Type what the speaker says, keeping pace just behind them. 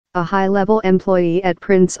A high-level employee at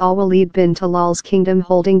Prince Alwaleed bin Talal's Kingdom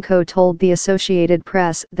Holding Co. told the Associated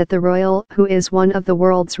Press that the royal, who is one of the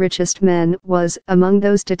world's richest men, was among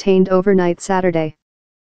those detained overnight Saturday.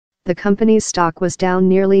 The company's stock was down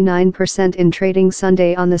nearly 9% in trading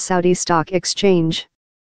Sunday on the Saudi Stock Exchange.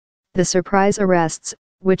 The surprise arrests,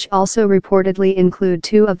 which also reportedly include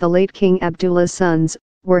two of the late King Abdullah's sons,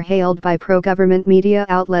 were hailed by pro-government media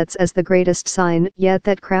outlets as the greatest sign yet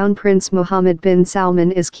that Crown Prince Mohammed bin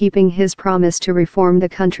Salman is keeping his promise to reform the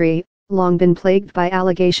country, long been plagued by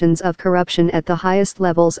allegations of corruption at the highest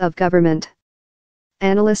levels of government.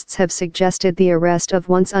 Analysts have suggested the arrest of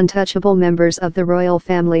once untouchable members of the royal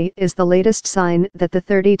family is the latest sign that the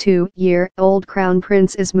 32-year-old Crown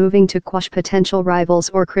Prince is moving to quash potential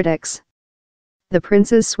rivals or critics. The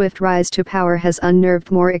prince's swift rise to power has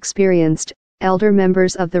unnerved more experienced, elder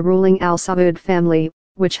members of the ruling Al Saud family,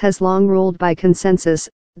 which has long ruled by consensus,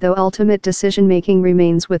 though ultimate decision-making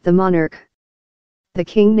remains with the monarch. The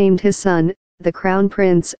king named his son, the Crown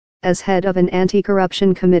Prince, as head of an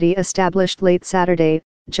anti-corruption committee established late Saturday,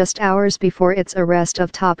 just hours before its arrest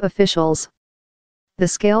of top officials. The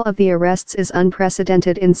scale of the arrests is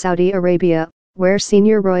unprecedented in Saudi Arabia, where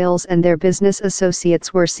senior royals and their business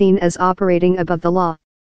associates were seen as operating above the law.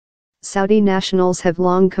 Saudi nationals have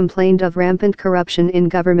long complained of rampant corruption in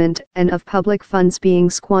government and of public funds being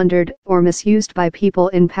squandered or misused by people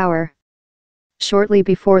in power. Shortly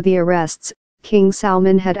before the arrests, King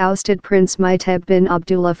Salman had ousted Prince Mutayib bin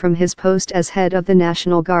Abdullah from his post as head of the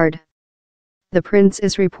National Guard. The prince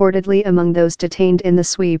is reportedly among those detained in the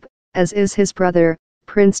sweep, as is his brother,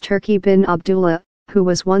 Prince Turki bin Abdullah, who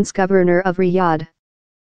was once governor of Riyadh.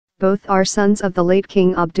 Both are sons of the late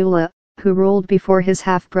King Abdullah, who ruled before his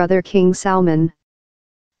half-brother King Salman.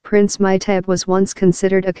 Prince Mutayib was once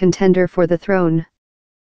considered a contender for the throne.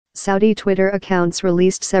 Saudi Twitter accounts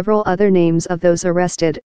released several other names of those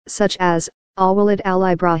arrested, such as Alwaleed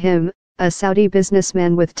Al-Ibrahim, a Saudi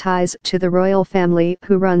businessman with ties to the royal family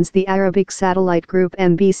who runs the Arabic satellite group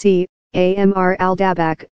MBC, Amr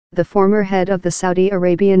al-Dabak, the former head of the Saudi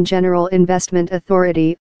Arabian General Investment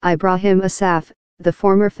Authority, Ibrahim Asaf, the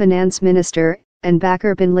former finance minister, and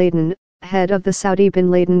Bakr bin Laden, head of the Saudi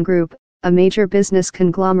bin Laden Group, a major business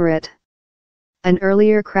conglomerate. An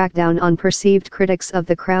earlier crackdown on perceived critics of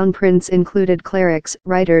the Crown Prince included clerics,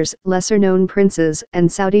 writers, lesser-known princes,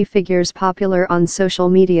 and Saudi figures popular on social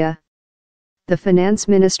media. The Finance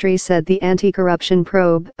Ministry said the anti-corruption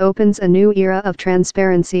probe opens a new era of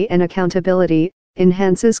transparency and accountability,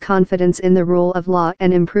 enhances confidence in the rule of law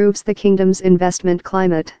and improves the kingdom's investment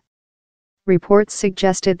climate. Reports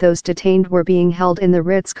suggested those detained were being held in the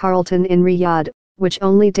Ritz-Carlton in Riyadh, which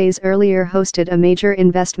only days earlier hosted a major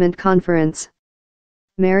investment conference.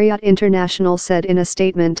 Marriott International said in a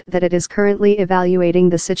statement that it is currently evaluating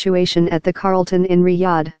the situation at the Carlton in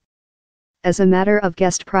Riyadh. As a matter of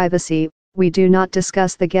guest privacy, we do not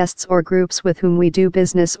discuss the guests or groups with whom we do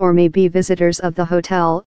business or may be visitors of the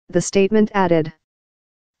hotel, the statement added.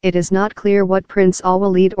 It is not clear what Prince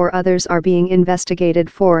Alwaleed or others are being investigated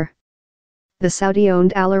for. The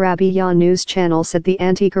Saudi-owned Al Arabiya news channel said the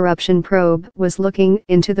anti-corruption probe was looking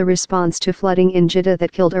into the response to flooding in Jeddah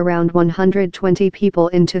that killed around 120 people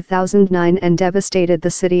in 2009 and devastated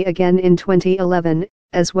the city again in 2011,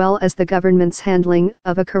 as well as the government's handling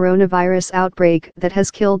of a coronavirus outbreak that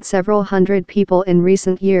has killed several hundred people in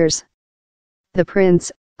recent years. The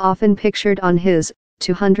prince, often pictured on his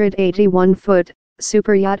 281-foot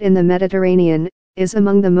super yacht in the Mediterranean, is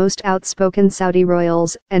among the most outspoken Saudi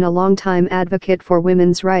royals and a longtime advocate for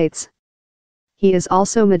women's rights. He is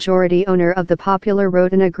also majority owner of the popular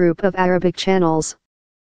Rotana group of Arabic channels.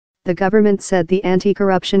 The government said the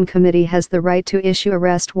Anti-Corruption Committee has the right to issue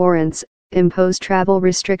arrest warrants, impose travel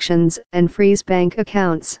restrictions, and freeze bank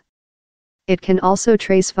accounts. It can also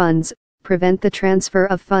trace funds, prevent the transfer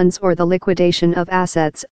of funds or the liquidation of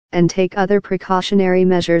assets, and take other precautionary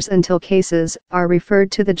measures until cases are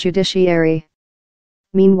referred to the judiciary.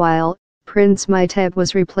 Meanwhile, Prince Mutayib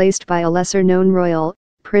was replaced by a lesser-known royal,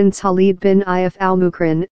 Prince Khalid bin If Al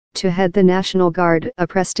Mukran, to head the National Guard, a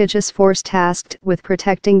prestigious force tasked with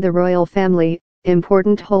protecting the royal family,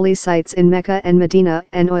 important holy sites in Mecca and Medina,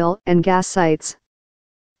 and oil and gas sites.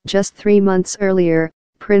 Just 3 months earlier,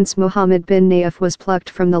 Prince Mohammed bin Naif was plucked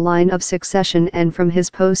from the line of succession and from his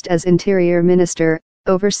post as Interior Minister,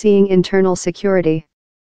 overseeing internal security.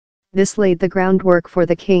 This laid the groundwork for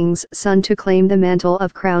the king's son to claim the mantle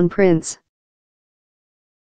of Crown Prince.